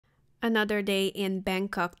Another day in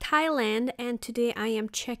Bangkok, Thailand, and today I am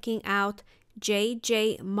checking out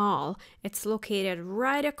JJ Mall. It's located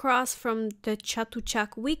right across from the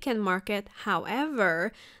Chatuchak weekend market.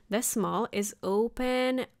 However, this mall is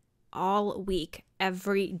open all week,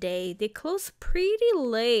 every day. They close pretty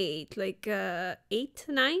late, like 8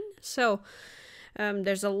 to 9. So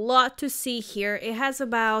there's a lot to see here. It has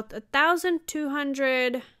about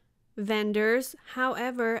 1,200 vendors.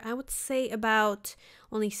 However, I would say about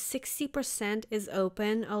only 60% is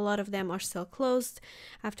open. A lot of them are still closed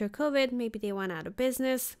after COVID. Maybe they went out of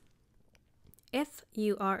business. If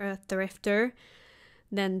you are a thrifter,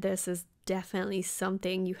 then this is definitely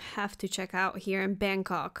something you have to check out here in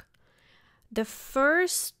Bangkok. The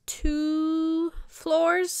first 2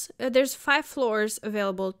 floors, there's 5 floors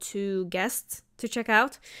available to guests to check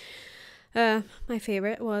out. My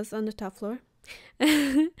favorite was on the top floor.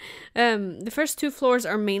 The first 2 floors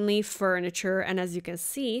are mainly furniture, and as you can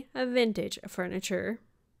see, a vintage furniture.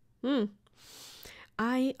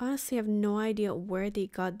 I honestly have no idea where they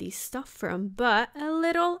got these stuff from, but a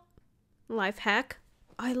little life hack.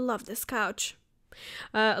 I love this couch.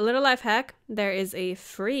 A little life hack, there is a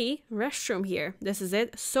free restroom here. This is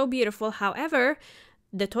it. So beautiful. However,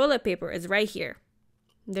 the toilet paper is right here.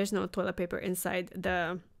 There's no toilet paper inside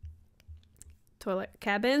the toilet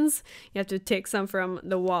cabins. You have to take some from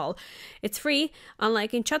the wall. It's free.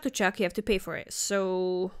 Unlike in Chatuchak, you have to pay for it.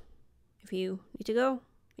 So if you need to go,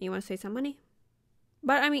 you want to save some money.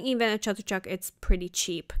 But I mean, even at Chatuchak, it's pretty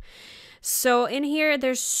cheap. So in here,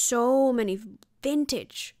 there's so many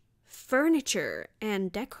vintage furniture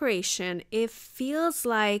and decoration. It feels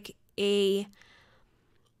like a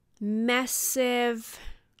massive,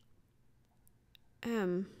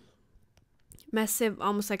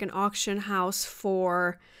 almost like an auction house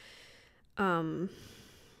for, what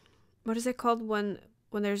is it called when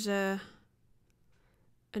there's an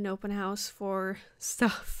open house for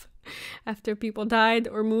stuff after people died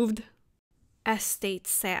or moved? Estate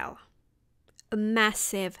sale. A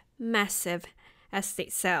massive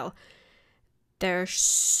estate sale. There's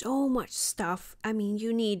so much stuff. I mean,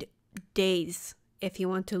 you need days if you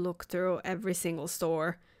want to look through every single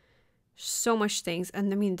store. So much things.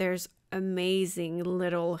 And I mean, there's amazing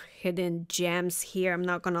little hidden gems here. I'm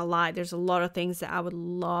not gonna lie, there's a lot of things that I would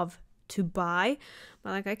love to buy, but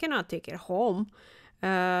like I cannot take it home.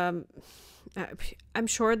 I'm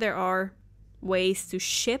sure there are ways to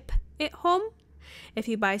ship it home if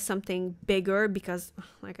you buy something bigger, because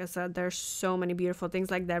like I said, there's so many beautiful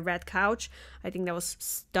things. Like that red couch, I think that was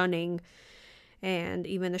stunning. And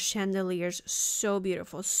even the chandeliers, so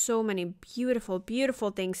beautiful. So many beautiful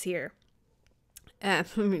things here. I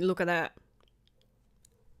mean, look at that.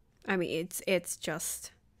 I mean, it's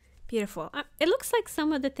just beautiful. It looks like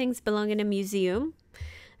some of the things belong in a museum,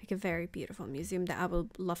 like a very beautiful museum that I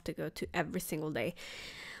would love to go to every single day.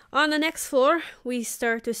 On the next floor, we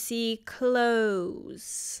start to see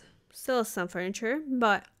clothes. Still some furniture,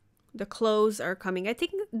 but the clothes are coming. I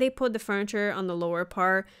think they put the furniture on the lower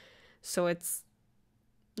part, so it's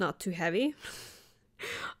not too heavy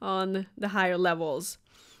on the higher levels.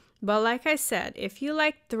 But like I said, if you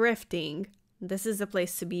like thrifting, this is the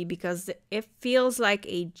place to be, because it feels like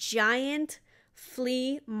a giant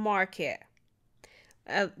flea market.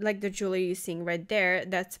 Like the jewelry you're seeing right there,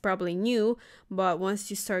 that's probably new, but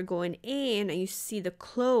once you start going in and you see the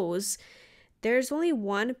clothes, there's only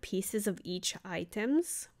 1 pieces of each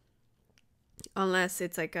items, unless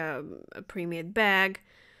it's like a pre-made bag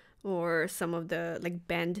or some of the like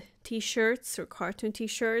band t-shirts or cartoon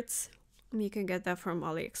t-shirts. You can get that from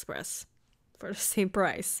AliExpress for the same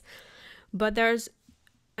price. But there's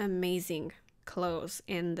amazing clothes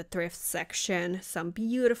in the thrift section. Some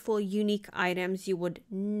beautiful, unique items you would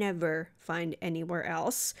never find anywhere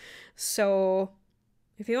else. So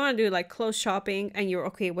if you want to do like clothes shopping and you're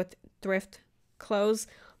okay with thrift clothes,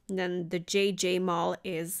 then the JJ Mall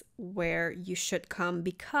is where you should come,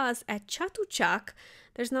 because at Chatuchak,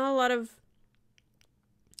 there's not a lot of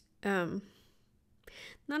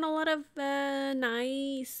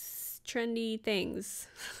nice trendy things.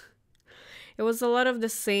 It was a lot of the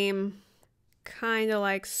same kind of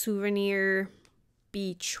like souvenir,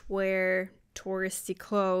 beach wear, touristy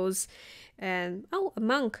clothes, and oh, a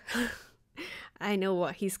monk. I know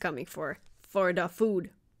what he's coming for the food.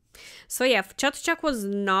 So yeah, Chatuchak was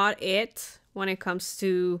not it when it comes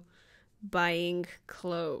to buying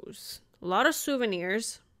clothes. A lot of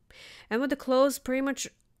souvenirs, and with the clothes, pretty much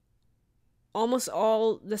almost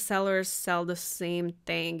all the sellers sell the same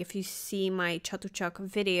thing. If you see my Chatuchak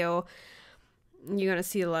video, you're gonna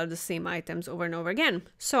see a lot of the same items over and over again.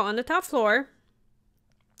 So on the top floor,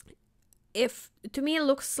 if to me it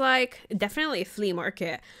looks like definitely a flea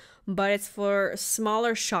market, but it's for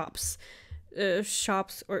smaller shops.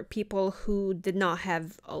 Shops or people who did not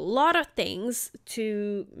have a lot of things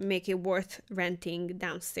to make it worth renting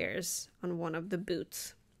downstairs on one of the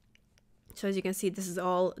booths. So as you can see, this is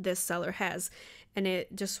all this seller has, and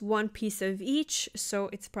it just one piece of each, so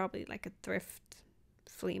it's probably like a thrift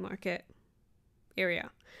flea market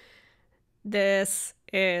area. This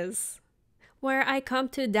is where I come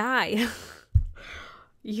to die.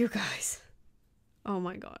 You guys, oh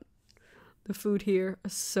my god. The food here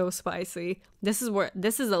is so spicy. This is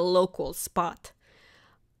a local spot.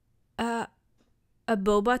 A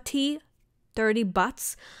boba tea, 30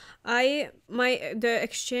 bahts. The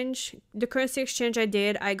currency exchange I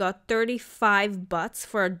did, I got 35 bahts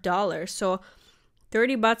for $1. So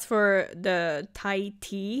 30 bahts for the Thai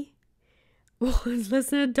tea was less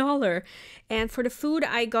than $1. And for the food,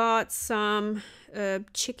 I got some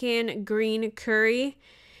chicken green curry.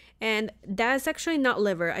 And that's actually not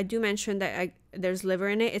liver. I do mention that there's liver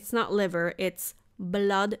in it. It's not liver. It's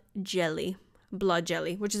blood jelly. Blood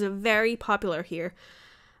jelly, which is a very popular here.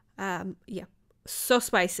 Yeah, so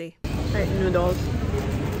spicy. Alright, noodles.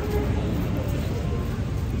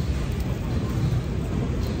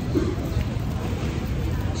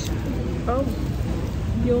 Oh,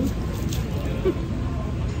 yum.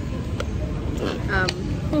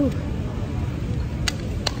 Oh.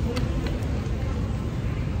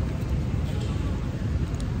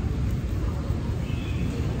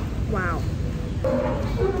 Wow.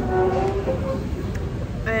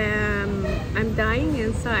 I'm dying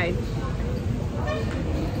inside.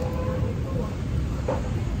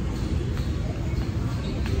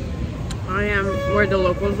 I am where the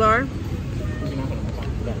locals are.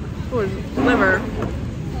 Oh, it's liver.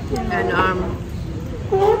 And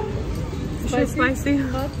it's spicy.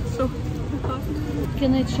 So hot.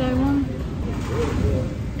 Can I try one?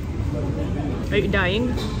 Are you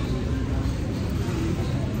dying?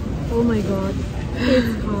 Oh my god,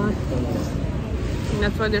 it's hot. And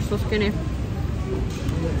that's why they're so skinny.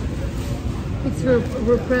 It's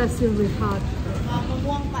repressively hot.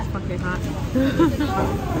 It's fucking hot.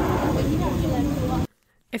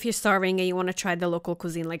 If you're starving and you want to try the local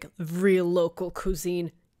cuisine, like real local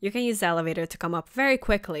cuisine, you can use the elevator to come up very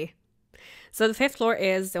quickly. So the 5th floor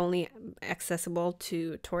is only accessible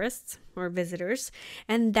to tourists or visitors.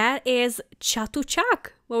 And that is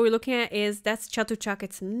Chatuchak. What we're looking at that's Chatuchak.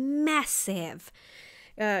 It's massive.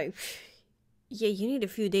 Yeah, you need a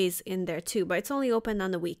few days in there too, but it's only open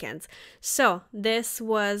on the weekends. So this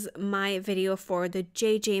was my video for the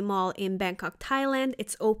JJ Mall in Bangkok, Thailand.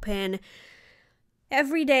 It's open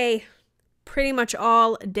every day, pretty much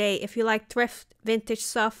all day. If you like thrift, vintage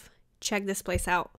stuff, check this place out.